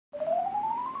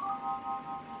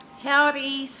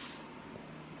Howdies.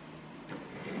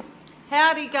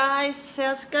 Howdy guys,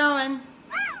 how's it going?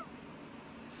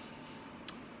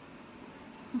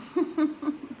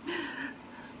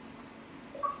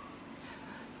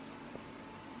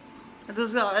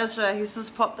 This guy Ezra, he's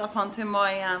just popped up onto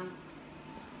my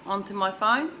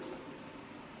phone.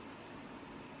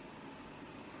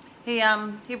 He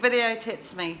video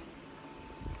texts me.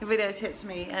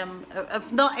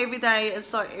 If not every day,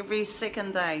 it's like every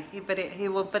second day. He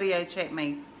will video chat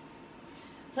me.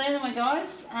 So anyway,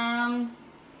 guys,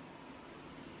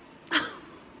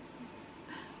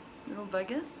 little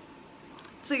bugger.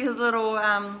 See his little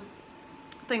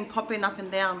thing popping up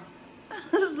and down.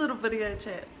 His little video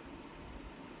chat.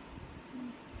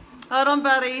 Hold on,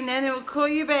 buddy. Nanny will call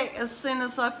you back as soon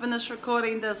as I finish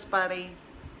recording this, buddy.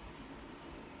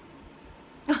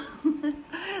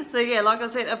 So yeah, like I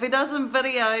said, if he doesn't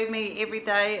video me every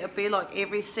day, it'll be like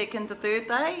every second to third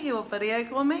day he will video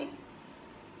call me.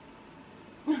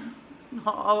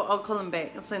 I'll call him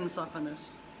back as soon as I finish.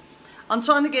 I'm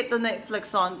trying to get the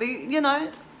Netflix on, but you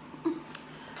know,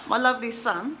 my lovely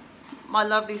son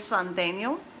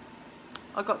Daniel,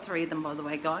 I got 3 of them by the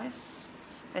way, guys,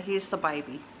 but here's the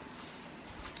baby.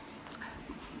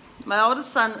 My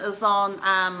oldest son is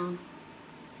on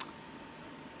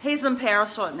he's in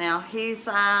Paris right now. He's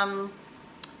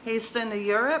doing the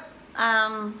Europe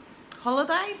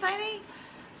holiday thingy.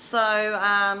 So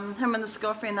him and his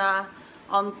girlfriend are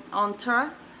on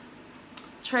tour,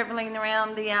 traveling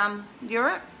around the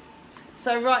Europe.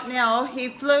 So right now he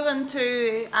flew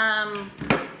into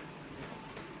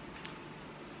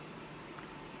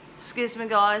excuse me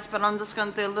guys, but I'm just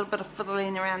going to do a little bit of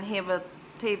fiddling around here with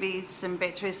TVs and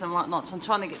batteries and whatnot. So I'm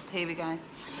trying to get the TV going.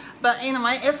 But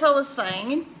anyway, as I was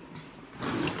saying,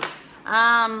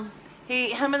 him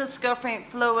and his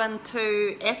girlfriend flew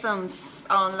into Athens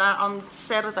on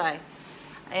Saturday,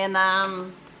 and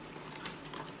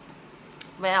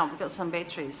wow, we've got some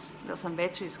batteries.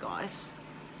 Guys,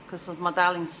 because of my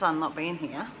darling son not being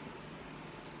here.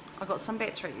 I got some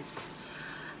batteries.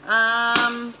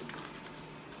 Yeah,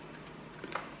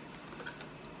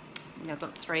 I've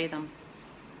got 3 of them.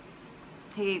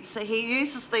 He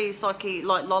uses these like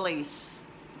lollies.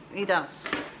 He does.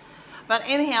 But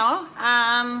anyhow,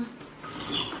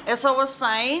 as I was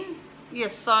saying,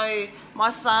 yes, so my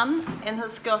son and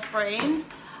his girlfriend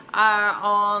are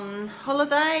on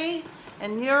holiday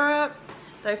in Europe.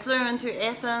 They flew into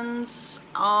Athens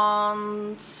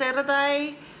on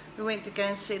Saturday. We went to go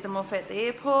and see them off at the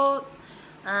airport.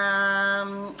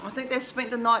 I think they spent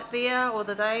the night there, or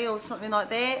the day, or something like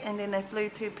that, and then they flew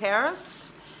to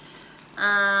Paris.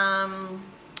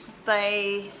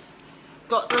 They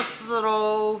got this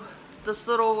little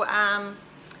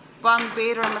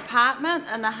 1-bedroom apartment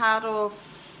in the heart of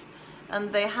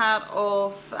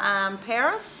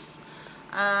Paris.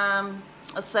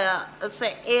 It's a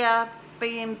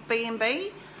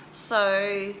Airbnb.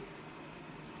 So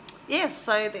yes,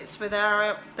 so that's where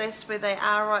they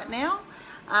are right now.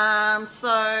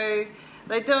 So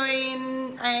they're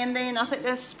doing, and then I think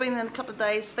they're spending a couple of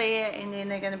days there, and then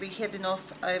they're going to be heading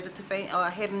off over to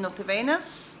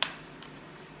Venice.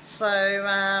 So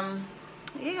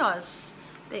yeah guys,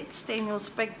 that's Daniel's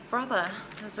big brother.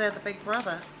 That's the big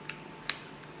brother.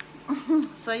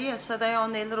 So yeah, so they're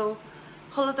on their little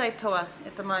holiday tour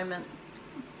at the moment.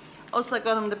 Also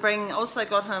got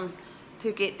him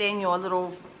to get Daniel a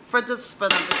little fidget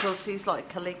spinner because he's like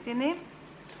collecting them.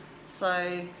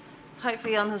 So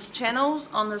hopefully on his channels,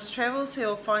 on his travels,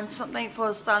 he'll find something for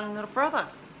his darling little brother.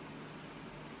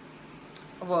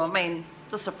 Well, I mean,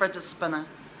 just a fidget spinner.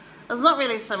 It's not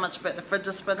really so much about the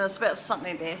fidget spinner, it's about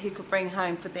something that he could bring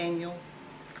home for Daniel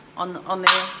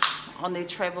on their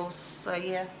travels. So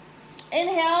yeah.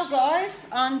 Anyhow guys,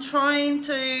 I'm trying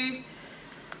to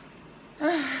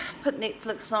put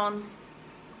Netflix on,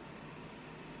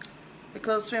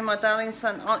 because when my darling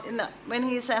son, when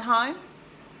he's at home,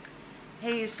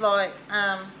 he's like,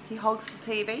 he hogs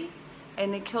the TV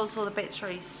and he kills all the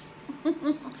batteries.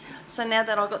 So now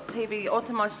that I've got the TV all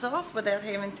to myself without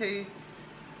having to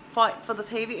fight for the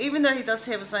TV, even though he does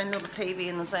have his own little TV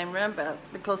in the same room, but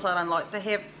because I don't like to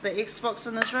have the Xbox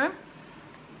in his room.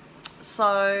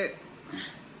 So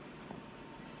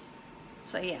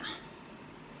yeah.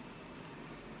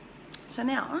 So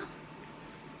now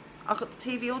I've got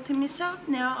the TV all to myself.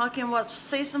 Now I can watch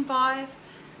season 5,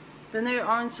 the new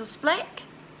Orange is Black,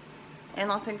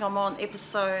 and I think I'm on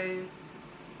episode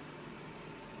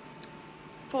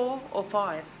 4 or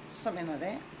 5, something like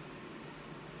that.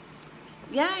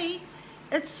 Yay,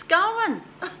 it's going.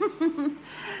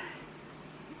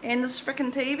 And this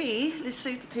freaking TV, let's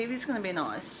see if the TV's going to be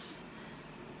nice.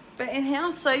 But anyhow,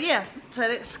 so yeah, so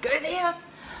let's go there.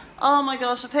 Oh my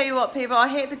gosh, I'll tell you what, people, I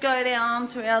had to go down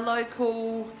to our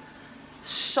local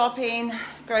shopping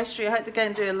grocery. I had to go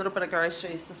and do a little bit of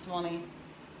groceries this morning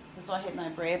because I had no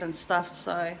bread and stuff.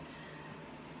 So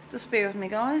just bear with me,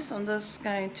 guys. I'm just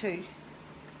going to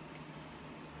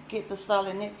get the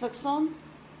Starling Netflix on.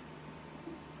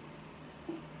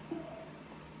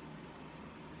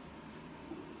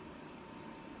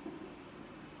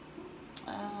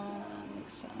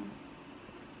 Next one.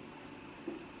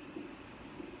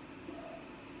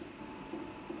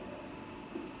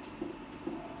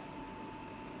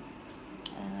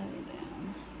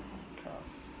 Down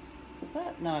across. Is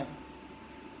that? No.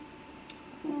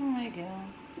 Oh my god.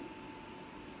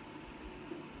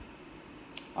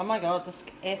 Oh my god, this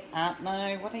app up.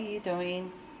 No, what are you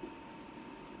doing?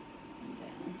 And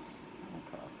down and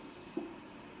across.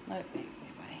 No, back that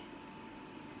way.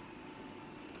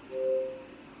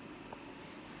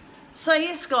 So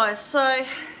yes guys, so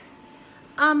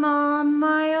I'm on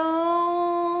my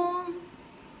own.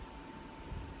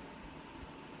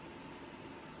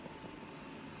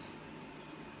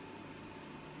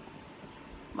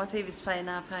 My TV's playing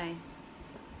up, hey?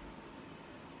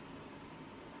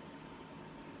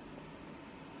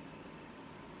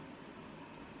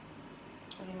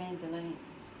 What do you mean delete?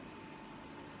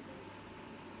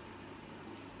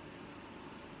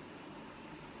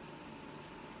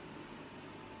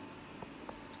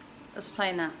 It's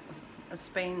playing up. It's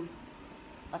been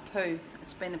a poo.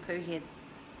 It's been a poo head.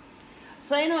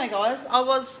 So anyway, guys, I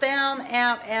was down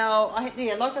out our.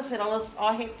 Yeah, like I said,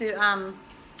 I had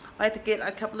to get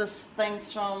a couple of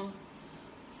things from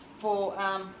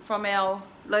our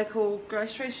local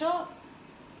grocery shop.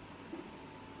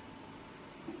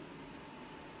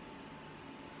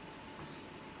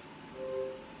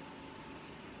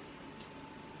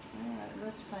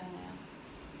 Let's play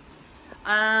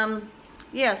now.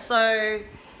 Yeah, so,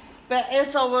 but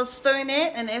as I was doing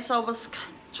it and as I was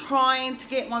trying to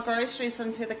get my groceries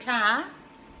into the car,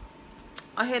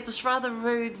 I had this rather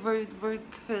rude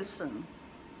person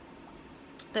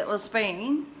that was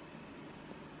being,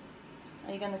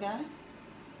 are you going to go?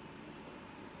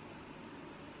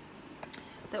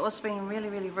 That was being really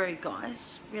rude,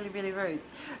 guys. Really rude.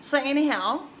 So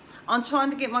anyhow, I'm trying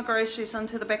to get my groceries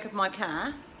into the back of my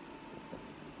car.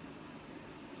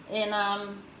 And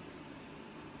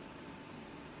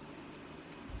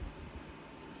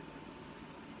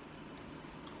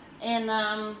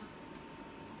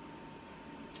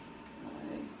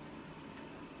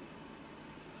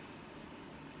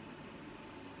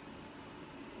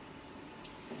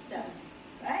stuff,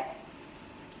 right?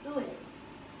 Julie.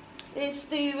 Let's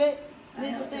do it.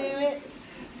 Let's do it.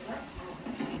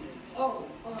 Oh,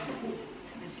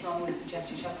 Miss strongly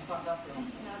suggest you shut the fuck up, girl. No,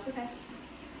 it's okay.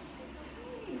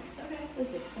 It's okay.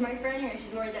 Listen, my friend here,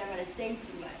 she's worried that I'm going to say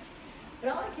too much.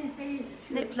 But all I can say is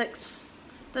the truth. Netflix.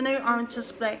 The new Orange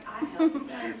is Black.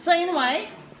 So anyway,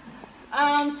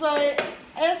 so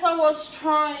as I was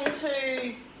trying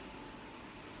to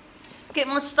get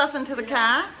my stuff into the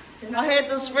car, I had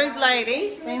this rude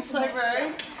lady being so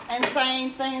rude and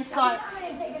saying things like,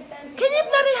 "Can you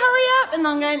bloody hurry up?" And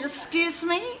I'm going, "Excuse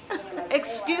me?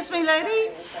 Excuse me,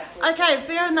 lady?" Okay,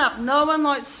 fair enough. No one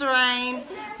likes the rain.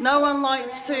 No one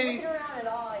likes to...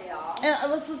 And it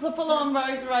was just a full-on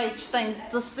road rage thing.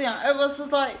 Just, you know, it was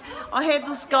just like, I had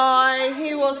this guy,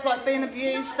 he was like being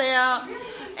abused out.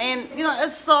 And, you know,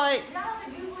 it's like,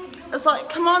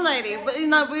 come on, lady. But, you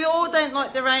know, we all don't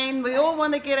like the rain. We all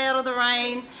want to get out of the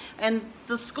rain. And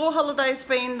the school holidays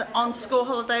being on school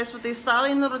holidays with these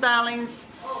darling little darlings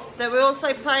that we're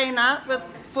also playing up with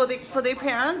for their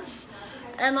parents.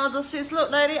 And I just says,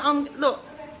 "Look, lady, look,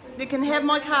 you can have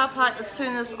my car park as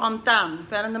soon as I'm done.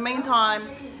 But in the meantime,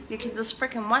 you can just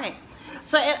freaking wait."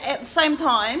 So at the same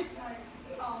time,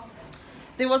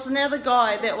 there was another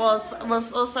guy that was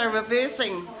also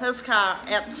reversing his car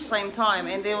at the same time,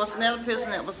 and there was another person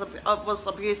that was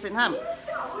abusing him.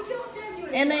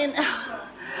 And then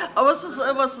it was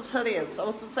just hideous. It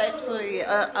was just absolutely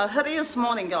a hideous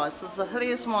morning, guys. It was a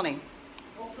hideous morning.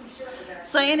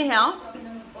 So anyhow,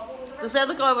 this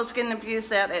other guy was getting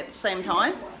abused out at the same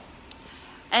time,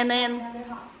 and then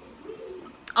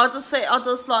I just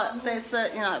like, that's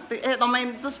it, you know. I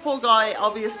mean, this poor guy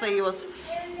obviously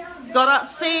got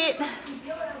upset,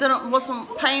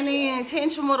 wasn't paying any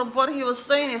attention what he was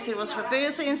doing as he was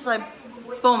reversing, so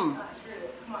boom,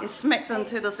 he smacked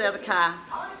into this other car.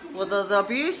 Well, the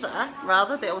abuser,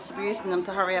 rather, that was abusing him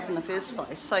to hurry up in the first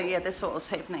place. So yeah, that's what was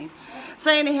happening.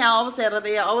 So anyhow, I was out of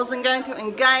there. I wasn't going to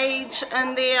engage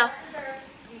in their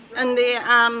in their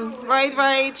raid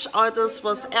rage, I just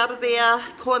was out of there,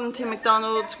 caught into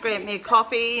McDonald's, grabbed me a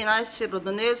coffee, you know, settled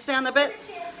the nerves down a bit,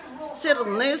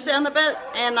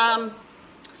 and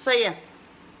so yeah,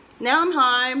 now I'm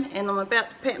home and I'm about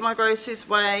to pack my groceries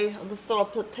away. I just thought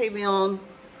I'd put TV on,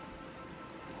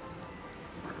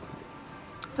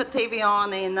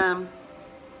 and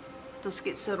just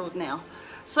get settled now.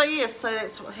 So yes, so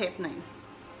that's what's happening.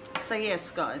 So yes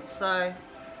guys, so,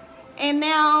 and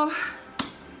now,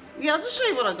 yeah, I'll just show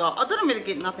you what I got. I didn't really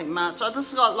get nothing much. I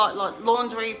just got like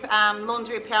laundry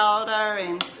powder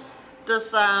and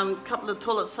this couple of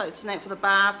toilet soaps and that for the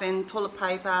bath and toilet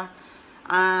paper.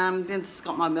 Then just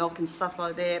got my milk and stuff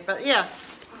like that. But yeah,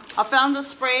 I found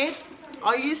this bread.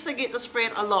 I used to get this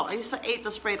bread a lot. I used to eat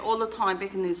this bread all the time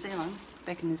back in New Zealand.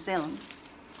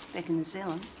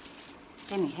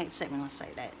 Danny hates that when I say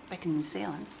that. Back in New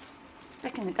Zealand.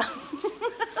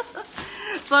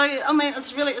 So I mean,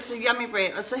 it's a yummy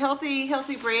bread. It's a healthy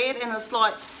bread, and it's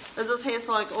like, it just has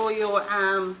like all your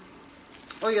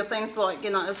things, like, you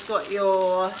know, it's got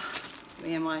your,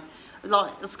 where am I?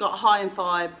 Like, it's got high in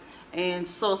fibre and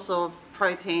source of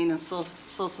protein and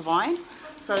source of iron.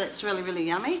 So that's really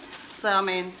yummy. So I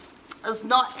mean, it's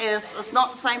not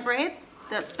the same bread.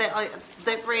 That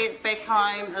bread back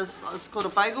home is called a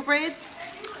bagel bread.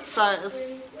 So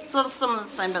it's sort of similar to the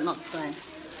same, but not the same.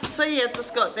 So yeah,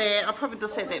 just got that. I probably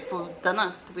just had that for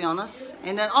dinner, to be honest.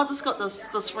 And then I just got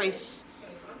this Reese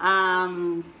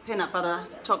peanut butter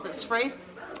chocolate spread.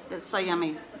 It's so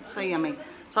yummy, so yummy.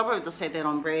 So I probably just had that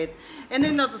on bread. And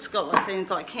then I just got like things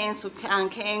like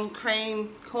canned cream,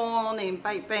 corn and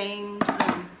baked beans,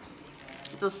 and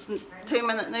just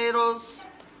 2-minute noodles.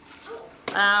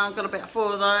 I've got about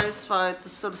 4 of those, so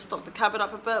just sort of stock the cupboard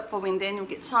up a bit for when Daniel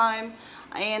gets home.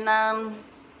 And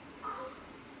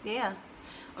yeah,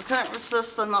 I couldn't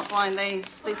resist on not buying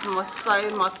these. These are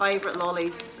my favourite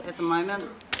lollies at the moment.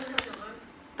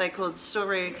 They're called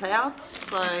Strawberry Clouds,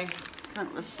 so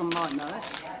couldn't resist on buying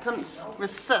those. Couldn't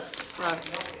resist, so,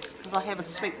 because I have a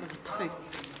sweet little tooth.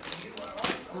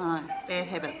 Oh, bad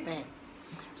habit, bad.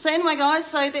 So anyway guys,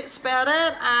 so that's about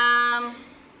it.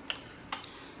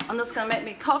 I'm just going to make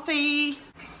me coffee.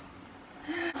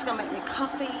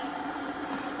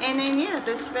 And then yeah,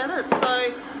 that's about it.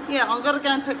 So yeah, I'm going to go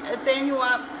and pick Daniel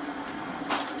up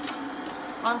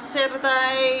on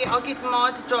Saturday. I'll get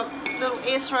Mike to drop little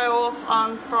Esro off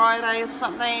on Friday or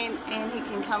something, and he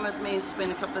can come with me and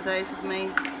spend a couple of days with me.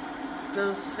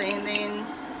 And then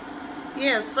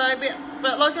yeah, so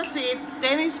but like I said,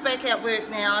 Danny's back at work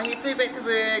now. He flew back to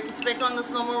work. He's back on this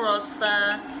normal roster,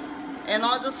 and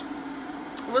I just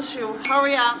wish you'll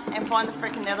hurry up and find the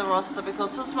freaking other roster,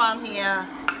 because this one here,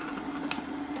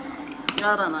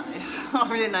 I don't know. I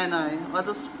really don't know. I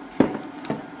just,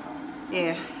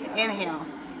 yeah, anyhow,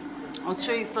 I'm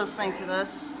sure he's listening to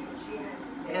this,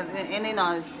 and he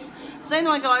knows. So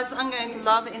anyway guys, I'm going to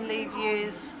love and leave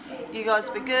yous. You guys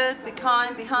be good, be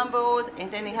kind, be humbled,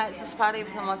 and Danny hates this party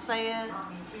every time I say it,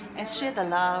 and share the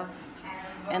love,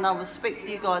 and I will speak to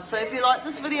you guys. So if you like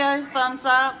this video, thumbs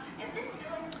up,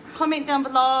 comment down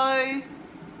below,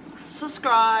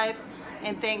 subscribe,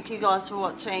 and thank you guys for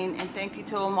watching, and thank you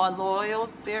to all my loyal,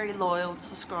 very loyal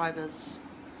subscribers.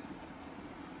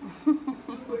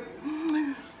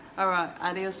 Alright,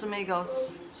 adios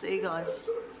amigos. See you guys.